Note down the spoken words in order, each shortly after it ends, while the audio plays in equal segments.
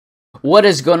What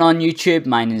is going on YouTube?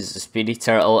 My name is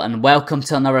SpeedyTurtle and welcome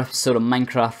to another episode of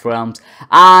Minecraft Realms.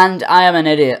 And I am an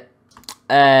idiot.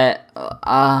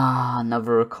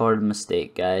 Another recording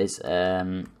mistake, guys.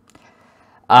 Recording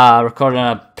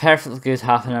a perfectly good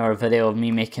half-an-hour video of me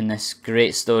making this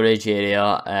great storage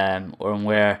area,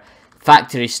 where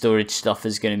factory storage stuff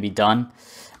is going to be done.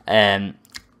 And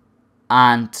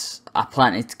I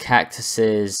planted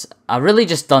cactuses. I really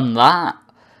just done that.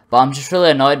 But I'm just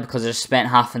really annoyed because I just spent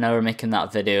half an hour making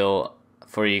that video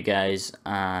for you guys,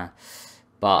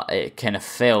 but it kind of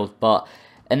failed. But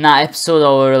in that episode,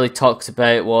 all I really talked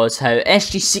about was how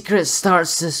SG Secret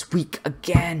starts this week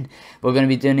again. We're going to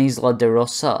be doing Isla de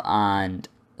Rosa, and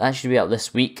that should be up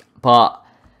this week. But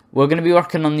we're going to be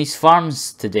working on these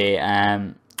farms today.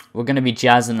 We're going to be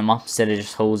jazzing them up instead of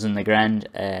just holes in the ground.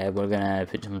 We're going to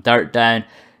put some dirt down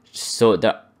so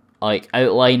that, like,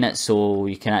 outline it so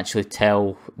you can actually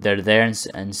tell they're there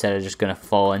instead of just going to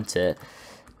fall into it.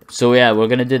 So yeah, we're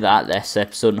going to do that this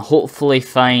episode and hopefully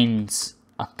find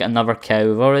another cow.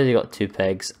 We've already got 2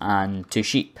 pigs and 2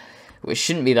 sheep, which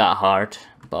shouldn't be that hard,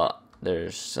 but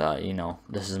there's, you know,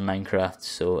 this is Minecraft,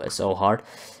 so it's all hard.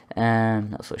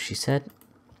 That's what she said.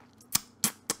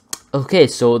 Okay,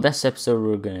 so this episode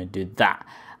we're going to do that.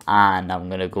 And I'm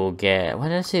gonna go get, why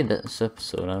did I say this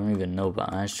episode? I don't even know, but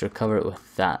I managed to recover it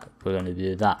with that. We're gonna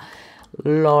do that.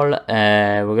 Lol.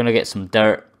 We're gonna get some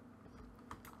dirt.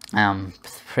 I'm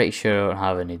pretty sure I don't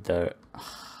have any dirt.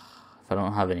 If I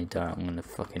don't have any dirt, I'm gonna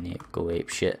fucking go ape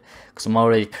shit. Because I'm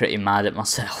already pretty mad at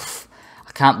myself.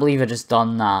 I can't believe I just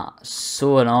done that.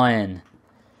 So annoying.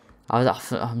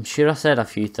 I'm sure I said a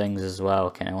few things as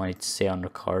well, I kinda wanted to say on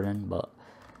recording, but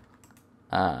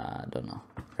I don't know.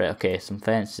 Right, okay, some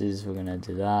fences, we're gonna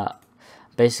do that.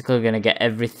 Basically, we're gonna get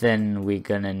everything we're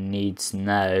gonna need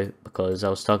now, because I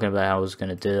was talking about how I was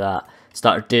gonna do that.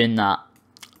 Start doing that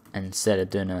instead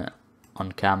of doing it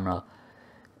on camera.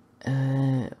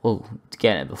 Well, to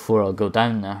get it before I'll go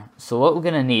down there. So what we're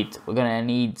gonna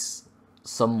need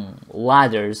some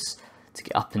ladders to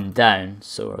get up and down.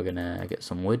 So we're gonna get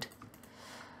some wood.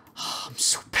 Oh, I'm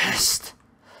so pissed.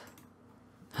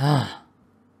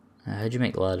 How'd you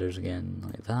make ladders again?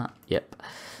 Like that? Yep.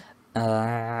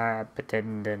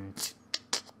 Pretendant.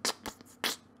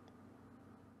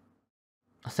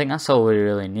 I think that's all we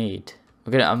really need.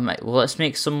 We're gonna. Well, let's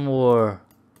make some more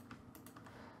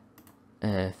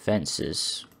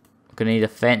fences. We're gonna need a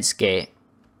fence gate.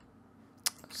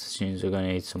 As soon as we're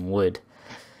gonna need some wood.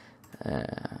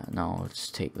 No, let's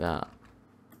take that.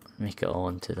 Make it all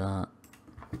into that.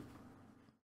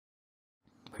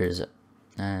 Where is it?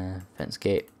 Fence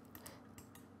gate.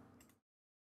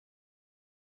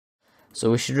 So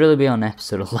we should really be on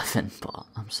episode 11, but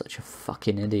I'm such a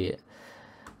fucking idiot.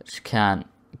 I just can't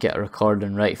get a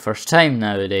recording right first time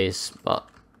nowadays, but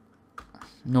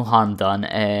no harm done.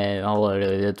 All I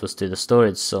really did was do the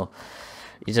storage, so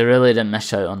you really didn't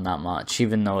miss out on that much,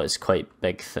 even though it's quite a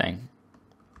big thing.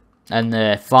 And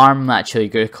the farm actually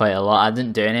grew quite a lot. I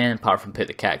didn't do anything apart from put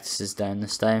the cactuses down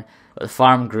this time, but the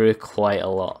farm grew quite a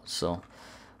lot, so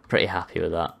pretty happy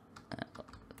with that.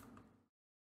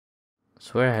 I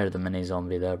swear I heard the mini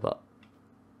zombie there, but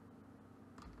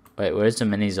wait, where's the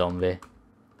mini zombie?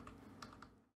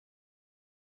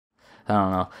 I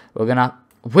don't know. We're gonna.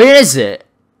 Where is it?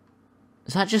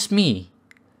 Is that just me?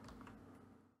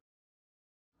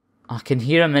 I can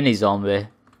hear a mini zombie.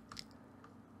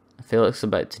 I feel like it's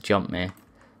about to jump me.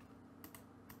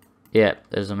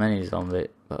 Yep, there's a mini zombie,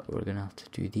 but we're gonna have to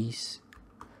do these.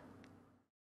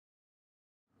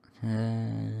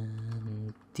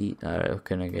 Alright, we're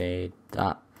gonna get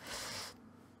that.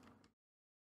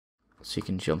 So you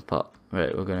can jump up.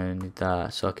 Right, we're gonna need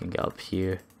that so I can get up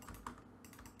here.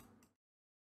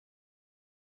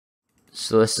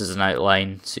 So this is an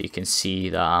outline so you can see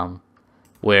that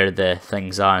where the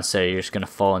things are instead of you're just gonna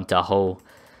fall into a hole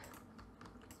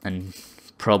and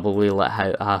probably let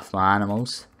out half my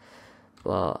animals.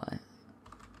 But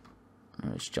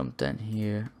let's jump down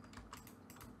here.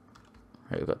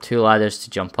 Right, we've got 2 ladders to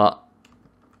jump up.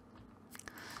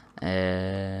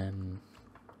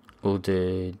 We'll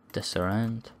do this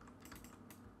around.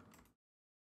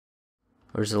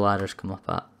 Where's the ladders come up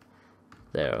at?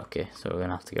 There, okay, so we're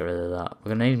gonna have to get rid of that.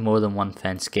 We're gonna need more than 1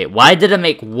 fence gate. Why did I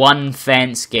make 1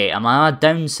 fence gate? Am I on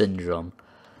Down syndrome?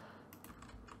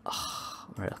 Oh,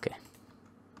 right, okay.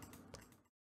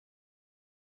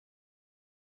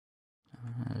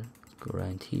 Let's go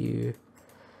around here.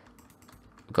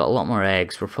 We've got a lot more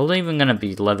eggs. We're probably even gonna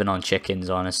be living on chickens,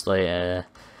 honestly.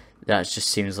 That just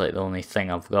seems like the only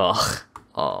thing I've got.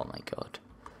 Oh my god.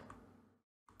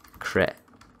 Crit.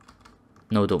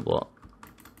 No, don't blow up.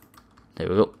 There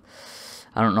we go.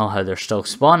 I don't know how they're still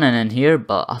spawning in here,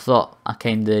 but I thought I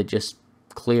kind of just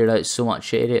cleared out so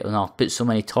much area. No, put so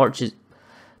many torches.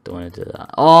 Don't want to do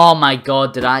that. Oh my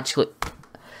god, did I actually...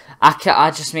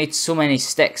 I just made so many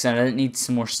sticks and I didn't need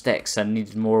some more sticks. I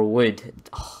needed more wood.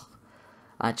 Oh,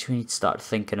 I actually need to start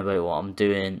thinking about what I'm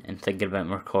doing and thinking about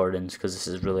my recordings, because this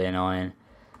is really annoying.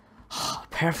 Oh,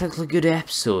 perfectly good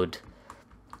episode.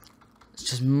 It's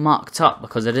just mucked up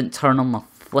because I didn't turn on my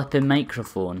flipping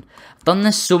microphone. I've done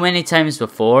this so many times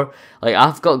before. Like,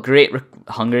 I've got great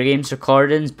Hunger Games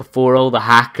recordings before all the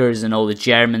hackers and all the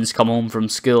Germans come home from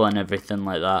school and everything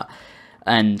like that.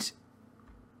 And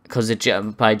because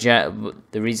the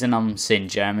reason I'm saying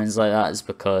Germans like that is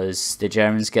because the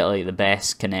Germans get like the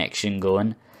best connection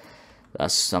going.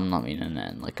 I'm not meaning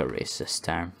it in like a racist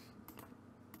term.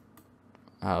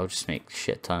 I'll just make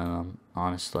shit ton of them,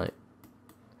 honestly.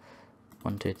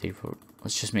 1, 2, 3, 4.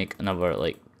 Let's just make another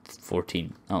like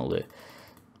 14. That'll do.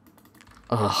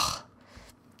 Ugh,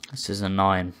 this is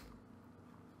annoying.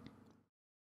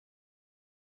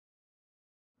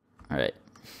 Alright,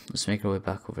 let's make our way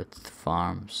back over to the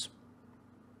farms.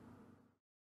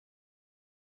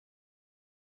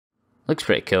 Looks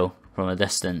pretty cool from a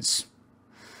distance.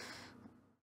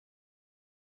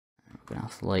 We're gonna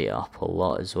have to light it up a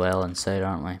lot as well inside,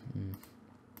 aren't we?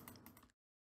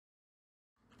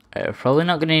 Right, we're probably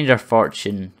not gonna need our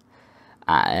fortune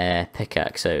at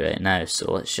pickaxe out right now,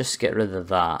 so let's just get rid of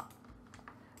that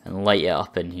and light it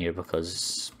up in here because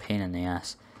it's a pain in the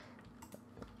ass.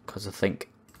 Because I think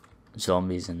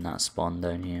zombies in that spawn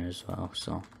down here as well,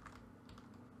 so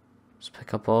let's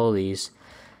pick up all these.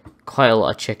 Quite a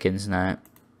lot of chickens now.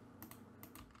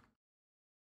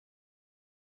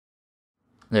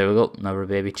 There we go, another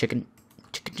baby chicken.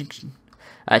 Chicken.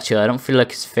 Actually, I don't feel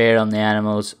like it's fair on the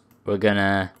animals. We're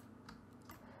gonna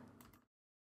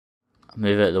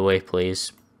move out of the way,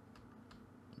 please.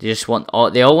 They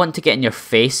all want to get in your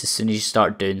face as soon as you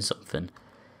start doing something.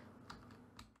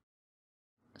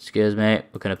 Excuse me,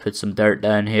 we're gonna put some dirt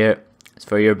down here. It's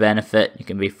for your benefit. You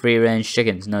can be free range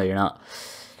chickens. No, you're not.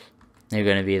 You're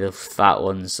gonna be the fat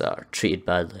ones that are treated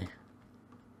badly.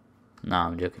 Nah,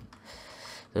 I'm joking.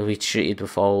 They'll be treated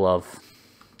with all love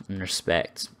and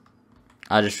respect.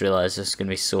 I just realised it's gonna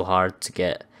be so hard to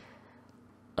get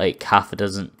like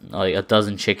a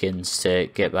dozen chickens to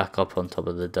get back up on top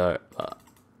of the dirt. But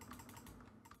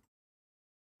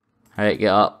alright,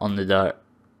 get up on the dirt.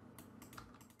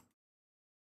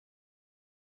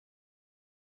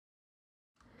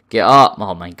 Get up!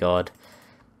 Oh my god.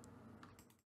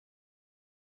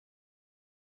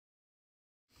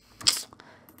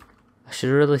 I should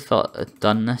have really thought I'd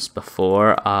done this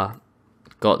before I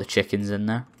got the chickens in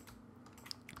there.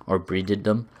 Or breeded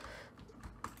them.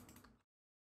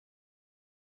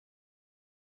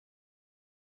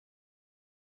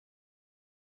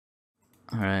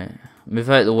 Alright. Move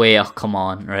out of the way. Oh, come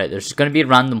on. Right, there's going to be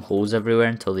random holes everywhere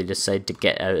until they decide to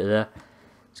get out of there.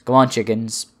 So come on,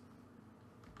 chickens.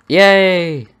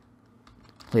 Yay!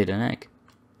 Laid an egg.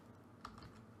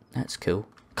 That's cool.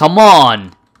 Come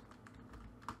on!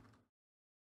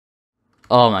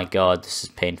 Oh my god, this is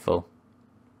painful.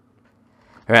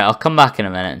 Right, I'll come back in a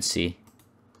minute and see.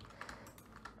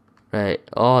 Right,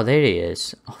 oh, there he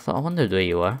is. I wondered where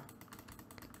you were.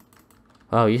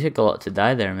 Wow, you took a lot to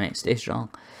die there, mate. Stay strong.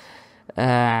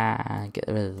 Get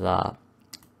rid of that.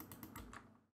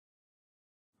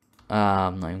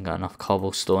 I've not even got enough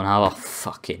cobblestone. How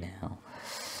fucking hell.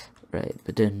 Right,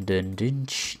 but dun.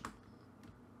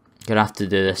 Gonna have to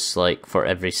do this like for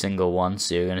every single one,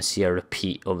 so you're gonna see a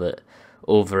repeat of it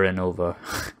over and over.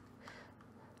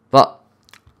 But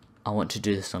I want to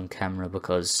do this on camera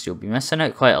because you'll be missing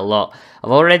out quite a lot.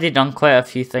 I've already done quite a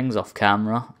few things off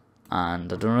camera,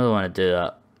 and I don't really want to do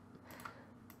that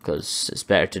because it's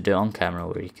better to do it on camera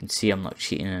where you can see I'm not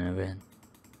cheating and everything.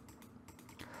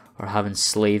 Or having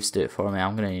slaves do it for me.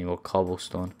 I'm gonna need more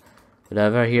cobblestone. Did I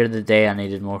ever hear the day I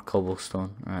needed more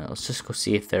cobblestone? Alright, let's just go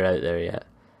see if they're out there yet.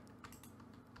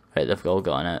 Right, they've all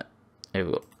gotten out. There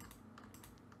we go.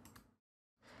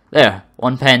 There,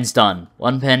 1 pen's done.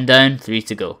 1 pen down, 3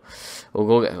 to go. We'll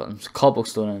go get some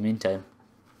cobblestone in the meantime.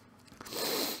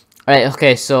 Right,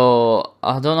 okay, so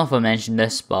I don't know if I mentioned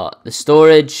this, but the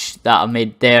storage that I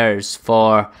made there is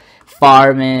for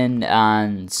farming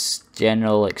and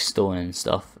general like stone and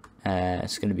stuff.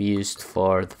 It's going to be used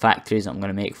for the factories I'm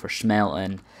going to make for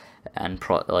smelting and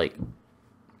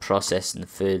processing the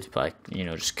food by, you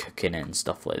know, just cooking it and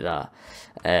stuff like that.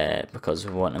 Because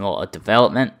we want a lot of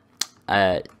development.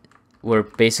 We're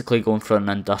basically going for an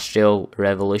industrial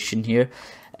revolution here.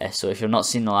 So if you've not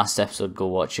seen the last episode, go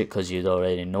watch it because you'd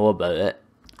already know about it.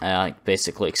 I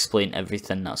basically explain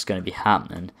everything that's going to be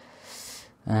happening.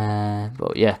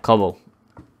 But yeah, cobble.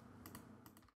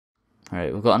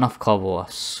 Alright, we've got enough cobble.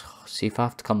 Let's see if I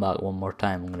have to come back one more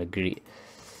time. I'm gonna greet.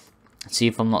 See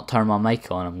if I'm not turning my mic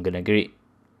on. I'm gonna greet.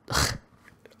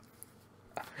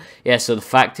 Yeah, so the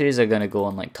factories are gonna go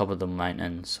on like top of the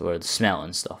mountains where the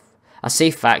smelting stuff. I say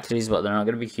factories, but they're not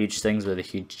gonna be huge things with the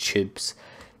huge tubes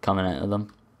coming out of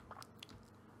them.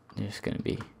 They're just gonna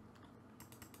be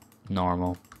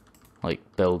normal, like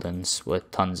buildings with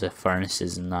tons of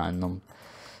furnaces and that in them.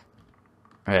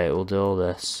 Right, we'll do all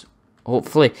this.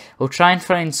 Hopefully, we'll try and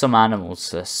find some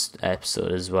animals this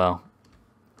episode as well.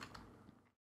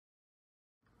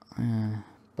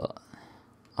 But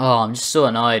oh, I'm just so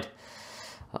annoyed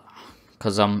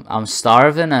because I'm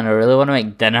starving and I really want to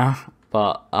make dinner,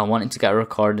 but I wanted to get a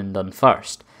recording done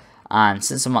first. And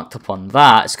since I'm mucked up on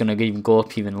that, it's gonna even go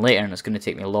up even later, and it's gonna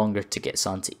take me longer to get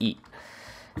something to eat.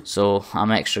 So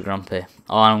I'm extra grumpy.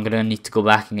 Oh, I'm gonna need to go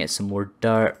back and get some more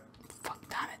dirt. Fuck,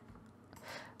 damn it!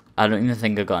 I don't even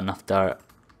think I got enough dirt.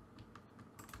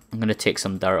 I'm gonna take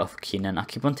some dirt off Keenan. I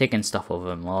keep on taking stuff off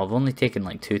him. Well, I've only taken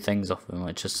like 2 things off him,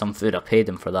 which is some food. I paid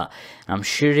him for that, and I'm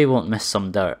sure he won't miss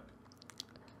some dirt.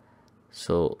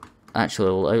 So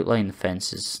actually, we'll outline the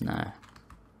fences now.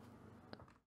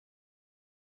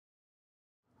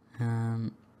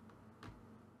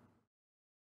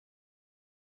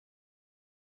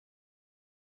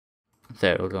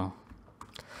 There we go.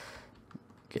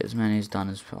 Get as many as done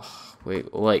as. Oh,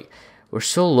 wait, like we're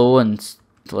so low on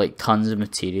like tons of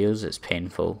materials, it's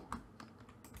painful.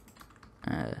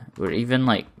 We're even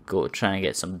like trying to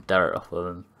get some dirt off of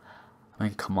them. I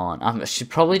mean, come on. I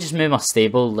should probably just move my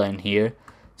stable down here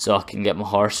so I can get my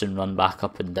horse and run back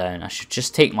up and down. I should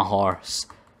just take my horse.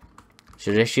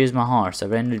 Should I just use my horse? I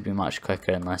reckon it would be much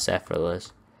quicker and less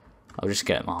effortless. I'll just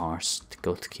get my horse to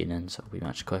go to Keenan, so it'll be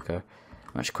much quicker.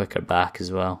 Much quicker back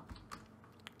as well.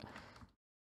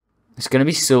 It's gonna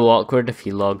be so awkward if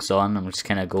he logs on. I'm just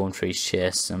kind of going for his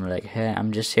chest. I'm like, hey,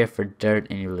 I'm just here for dirt,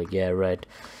 and you're like, yeah, right.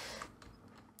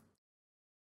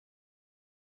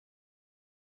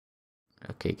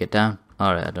 Okay, get down.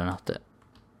 Alright, I don't have to.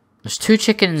 There's 2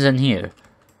 chickens in here.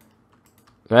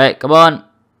 Right, come on.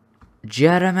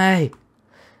 Jeremy.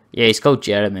 Yeah, he's called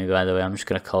Jeremy, by the way. I'm just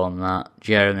gonna call him that.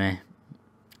 Jeremy.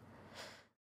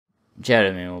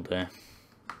 Jeremy will do.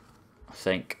 I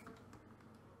think.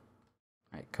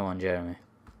 Right, come on, Jeremy.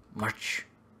 March.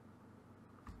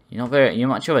 You're not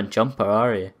much of a jumper,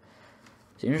 are you?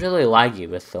 Seems really laggy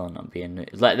with not being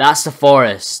like that's the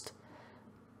forest.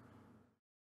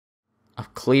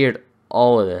 I've cleared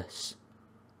all of this.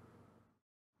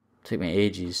 Took me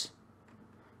ages.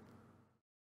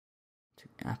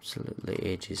 Took me absolutely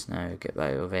ages now. Get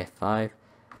back of F5.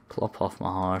 Plop off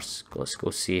my horse. Let's go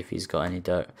see if he's got any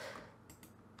dirt.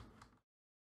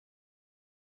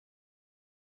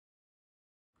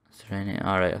 Is there any?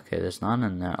 Alright, okay, there's none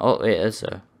in there. Oh, wait, is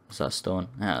there? Is that stone?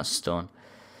 Yeah, that's stone.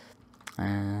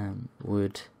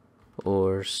 Wood,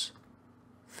 ores,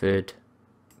 food,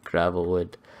 gravel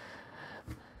wood.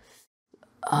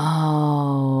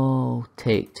 Oh,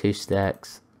 take 2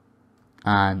 stacks,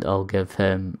 and I'll give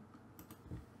him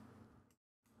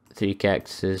 3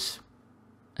 cactuses.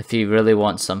 If he really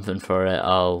wants something for it,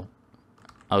 I'll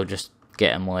just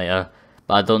get him later.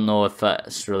 But I don't know if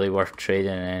it's really worth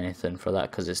trading anything for that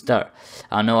because it's dirt.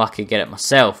 I know I could get it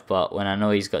myself, but when I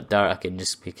know he's got dirt, I can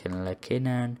just be kind of like, hey,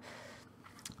 man.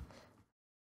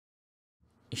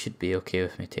 You should be okay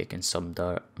with me taking some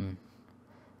dirt.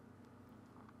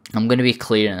 I'm going to be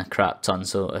clearing a crap ton,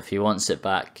 so if he wants it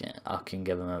back, I can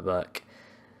give him it back.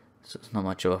 So it's not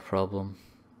much of a problem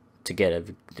to get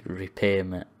it, to repay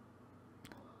him it.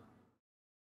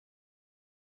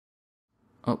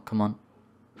 Oh, come on.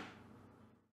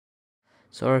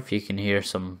 Sorry if you can hear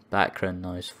some background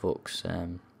noise, folks.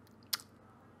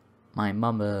 My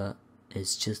mama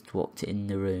has just walked in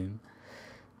the room.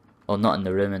 Well, not in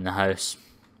the room, in the house.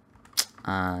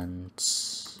 And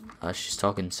she's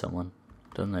talking to someone.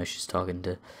 Don't know who she's talking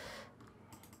to.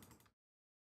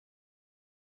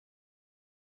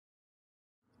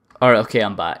 Alright, okay,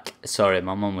 I'm back. Sorry,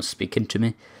 my mum was speaking to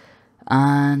me.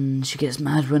 And she gets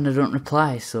mad when I don't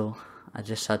reply, so I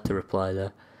just had to reply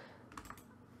there.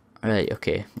 Right,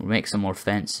 okay, we'll make some more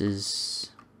fences.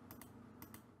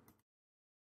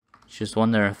 Just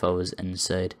wondering if I was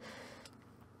inside.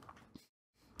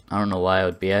 I don't know why I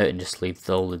would be out and just leave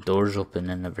all the doors open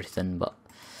and everything, but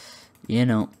you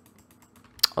know.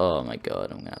 Oh my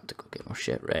god, I'm gonna have to go get more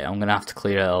shit. Right, I'm gonna have to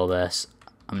clear out all this.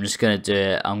 I'm just gonna do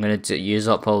it. I'm gonna use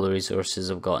up all the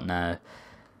resources I've got now,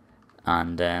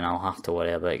 and then I'll have to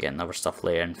worry about getting other stuff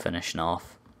later and finishing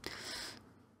off.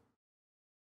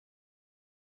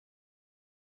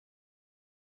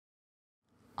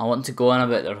 I want to go on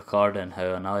about the recording,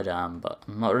 how annoyed I am, but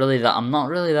I'm not really that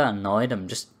annoyed. I'm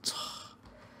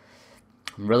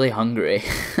really hungry.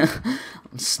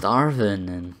 I'm starving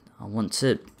and I want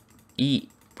to eat,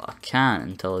 but I can't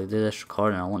until I do this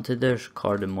recording. I want to do this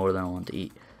recording more than I want to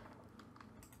eat.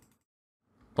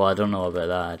 Well, I don't know about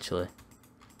that actually.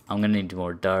 I'm gonna need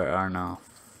more dirt, aren't I?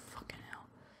 Fucking hell.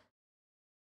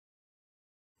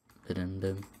 Boom,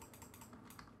 boom.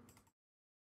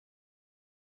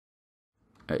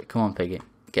 Right, come on, piggy.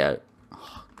 Get out.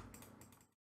 Oh.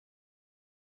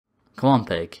 Come on,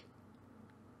 pig.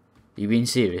 You being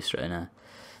serious right now?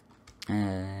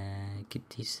 Get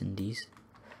these and these.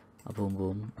 A boom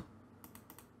boom.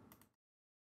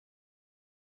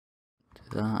 Do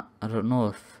that. I don't know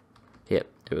if. Yep,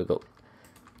 there we go.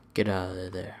 Get out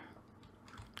of there.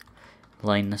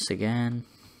 Line this again.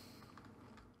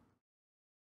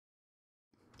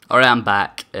 Alright, I'm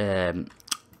back.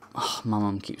 My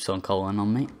mum keeps on calling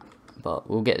on me, but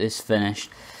we'll get this finished.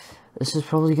 This is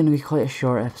probably going to be quite a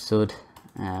short episode.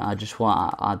 I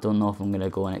don't know if I'm going to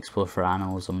go and explore for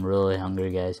animals. I'm really hungry,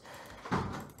 guys.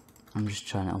 I'm just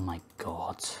trying to, oh my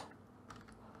god.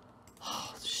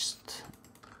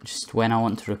 Just when I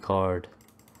want to record,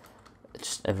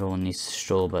 just everyone needs to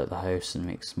stroll about the house and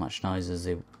make as much noise as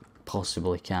they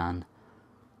possibly can.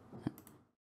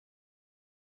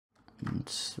 And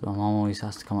my mum always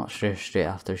has to come upstairs straight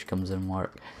after she comes in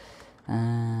work.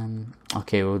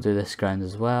 Okay, we'll do this ground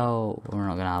as well. We're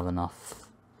not going to have enough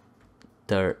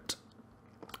dirt.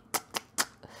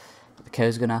 The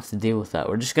cow's going to have to deal with that.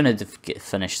 We're just going to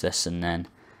finish this and then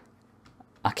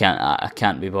I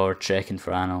can't be bothered checking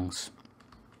for animals.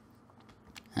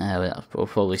 I'll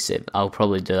probably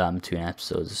do that in between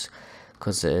episodes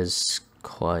because it is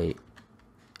quite.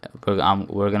 We're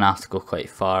gonna have to go quite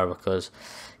far because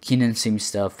Keenan seems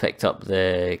to have picked up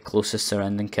the closest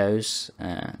surrounding cows,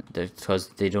 because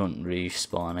they don't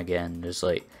respawn again. There's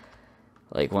like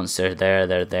once they're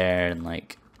there, and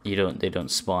like they don't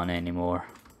spawn anymore.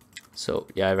 So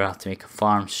you either have to make a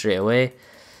farm straight away,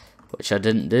 which I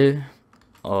didn't do,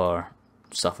 or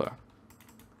suffer,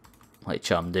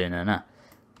 like I'm doing now.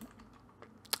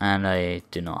 And I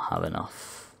do not have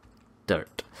enough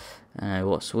dirt.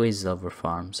 Where's the other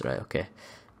farms? Right, okay.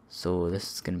 So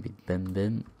this is gonna be bim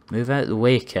bim. Move out the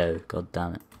way, cow. God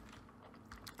damn it.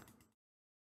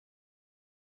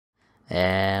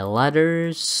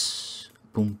 Ladders.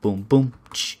 Boom, boom, boom.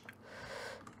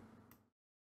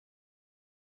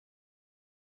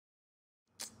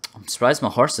 I'm surprised my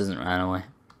horse hasn't ran away.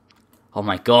 Oh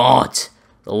my god!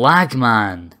 The lag,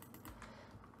 man!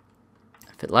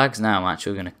 If it lags now, I'm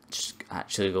actually gonna just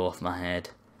go off my head.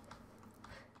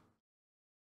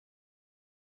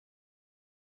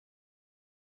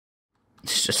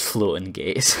 It's just floating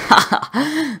gates.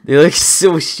 They look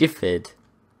so stupid.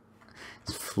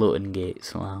 It's floating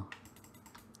gates, wow.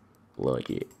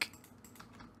 Logic.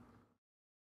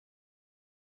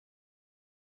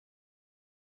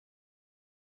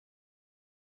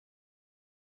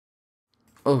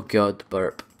 Oh god,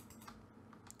 burp.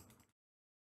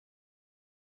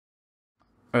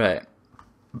 Alright.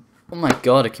 Oh my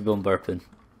god, I keep on burping.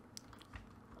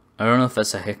 I don't know if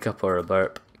that's a hiccup or a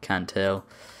burp. Can't tell.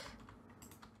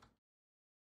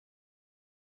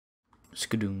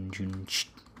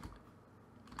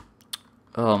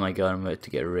 Oh my god, I'm about to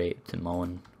get raped in my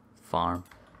own farm.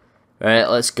 Right,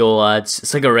 let's go, lads.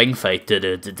 It's like a ring fight. Oh,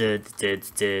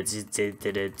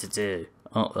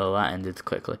 well, that ended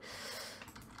quickly.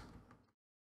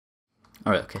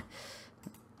 Alright, okay.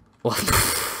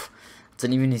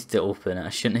 Didn't even need to open it. I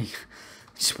shouldn't have.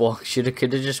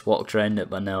 Could have just walked around it,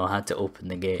 but no, I had to open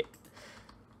the gate.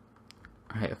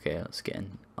 Right, okay, let's get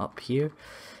in up here.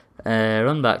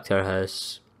 Run back to our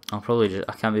house. I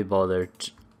can't be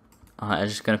bothered. I'm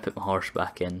just gonna put my horse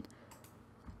back in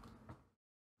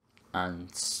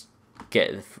and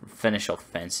finish off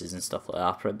fences and stuff like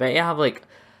that. I bet you have like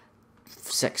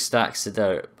 6 stacks of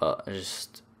dirt, but I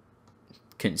just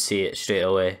couldn't see it straight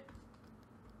away.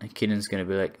 And Keenan's gonna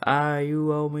be like,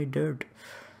 you owe me dirt.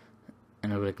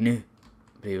 And I'll be like, no.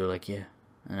 But he was like, yeah.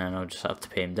 And then I'll just have to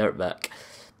pay him dirt back.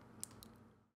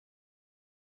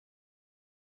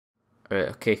 Right,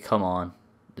 okay, come on.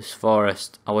 This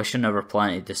forest. I wish I never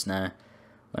planted this now.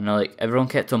 When everyone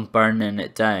kept on burning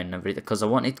it down because I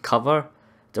wanted cover. I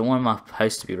didn't want my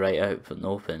house to be right out in the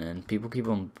open, and people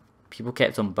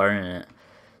kept on burning it.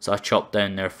 So I chopped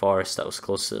down their forest that was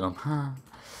close to them.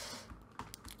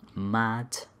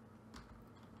 Mad.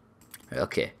 Right,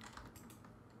 okay.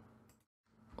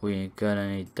 We're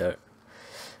gonna need dirt.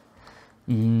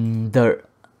 Dirt.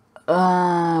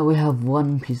 We have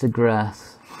one piece of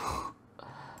grass.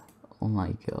 Oh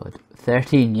my god.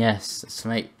 13, yes. This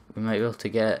we might be able to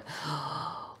get it.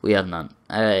 We have none.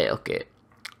 Alright, okay.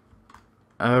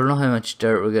 I don't know how much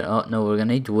dirt we're gonna... Oh, no, we're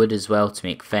gonna need wood as well to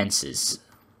make fences.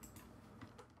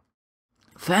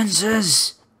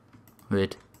 Fences!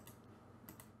 Wood.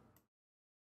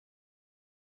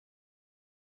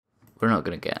 We're not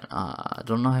gonna get... I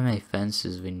don't know how many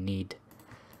fences we need.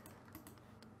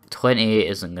 28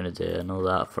 isn't gonna do, I know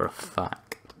that for a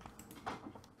fact.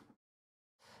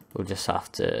 We'll just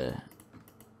have to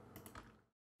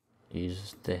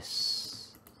use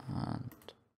this, and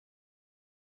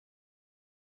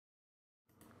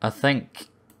I think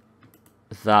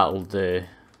that'll do.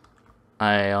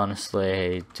 I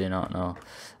honestly do not know.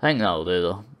 I think that'll do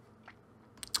though.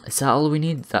 Is that all we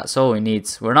need? That's all we need.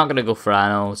 We're not gonna go for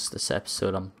animals this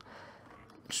episode. I'm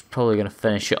just probably gonna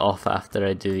finish it off after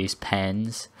I do these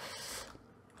pens.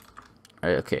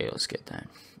 Right, okay, let's get down.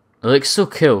 It looks so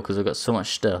cool because I've got so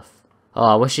much stuff. Oh,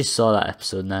 I wish you saw that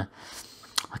episode now.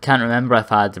 I can't remember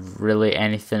if I had really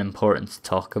anything important to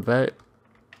talk about.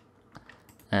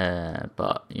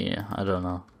 But yeah, I don't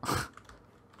know.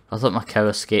 I thought my cow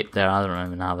escaped there. I don't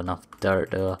even have enough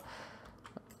dirt, do I?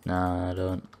 No, I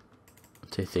don't.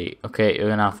 2, 3. Okay, you're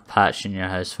gonna have patch in your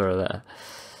house for a bit.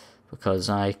 Because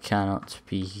I cannot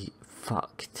be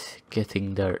fucked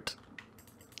getting dirt.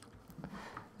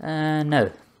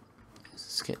 No.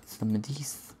 Let's get some of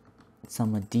these.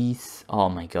 Some of these. Oh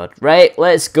my god. Right,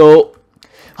 let's go.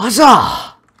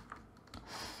 Huzzah!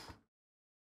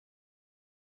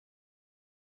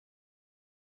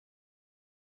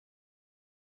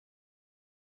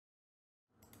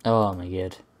 Oh my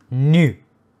god. No.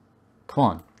 Come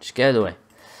on, just get out of the way.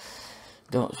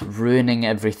 Don't ruining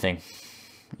everything.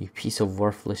 You piece of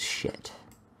worthless shit.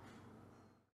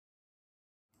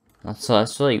 That's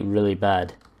like really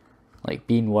bad. Like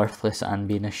being worthless and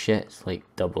being a shit, it's like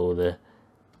double the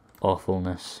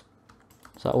awfulness.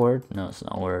 Is that a word? No, it's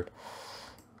not a word.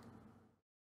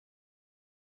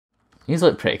 These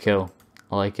look pretty cool.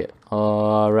 I like it.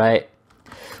 Alright.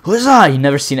 Who's that? You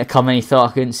never seen it coming. You thought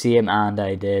I couldn't see him, and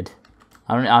I did.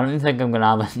 I don't even think I'm gonna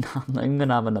have I'm not even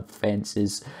gonna have enough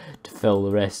fences to fill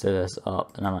the rest of this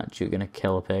up, and I'm actually gonna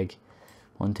kill a pig.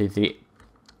 1, 2, 3.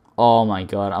 Oh my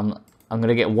god! I'm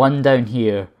gonna get one down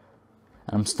here,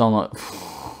 and I'm still not.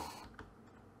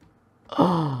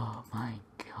 Oh my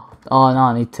god! Oh no,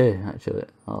 I need 2 actually.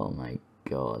 Oh my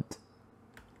god!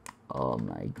 Oh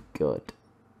my god!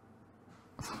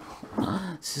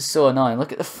 This is so annoying.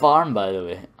 Look at the farm, by the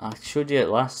way. I showed you it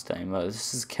last time, but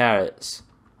this is carrots.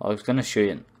 I was gonna show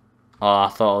you. Oh, I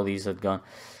thought all these had gone.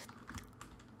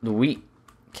 The wheat,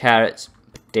 carrots,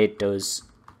 potatoes,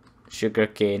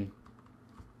 sugarcane,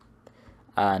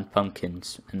 and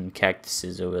pumpkins and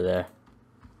cactuses over there.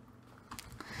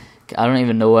 I don't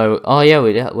even know where. Oh yeah,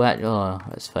 we did. Oh,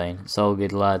 that's fine. It's all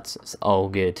good, lads. It's all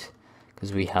good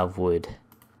because we have wood.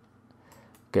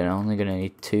 Only gonna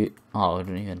need 2. Oh, I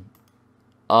don't even.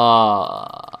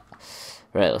 Ah,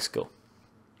 right. Let's go.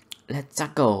 Let's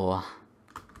go.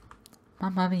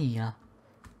 Mamma mia.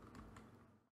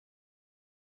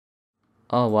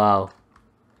 Oh wow.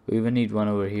 We even need one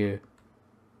over here.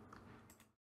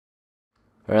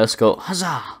 Alright, let's go.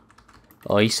 Huzzah!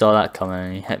 Oh, he saw that coming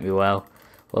and he hit me well.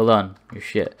 Well done. You're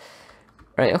shit.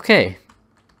 Right, okay.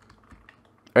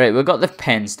 Alright, we got the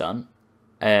pens done.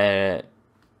 Yeah,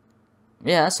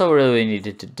 that's all we really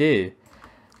needed to do.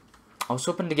 I was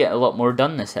hoping to get a lot more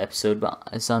done this episode, but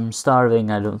as I'm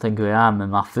starving, I don't think I am, and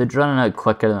my food's running out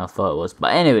quicker than I thought it was.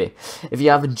 But anyway, if you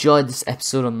have enjoyed this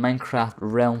episode of Minecraft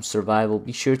Realm Survival,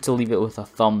 be sure to leave it with a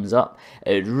thumbs up.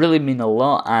 It would really mean a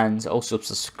lot, and also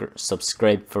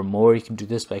subscribe for more. You can do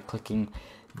this by clicking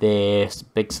the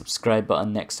big subscribe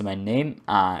button next to my name.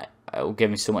 It will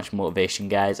give me so much motivation,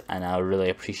 guys, and I really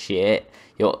appreciate it.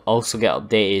 You'll also get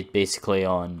updated basically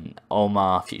on all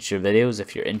my future videos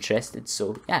if you're interested.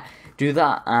 So yeah, do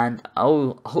that, and I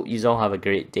hope you all have a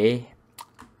great day.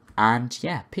 And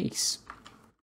yeah, peace.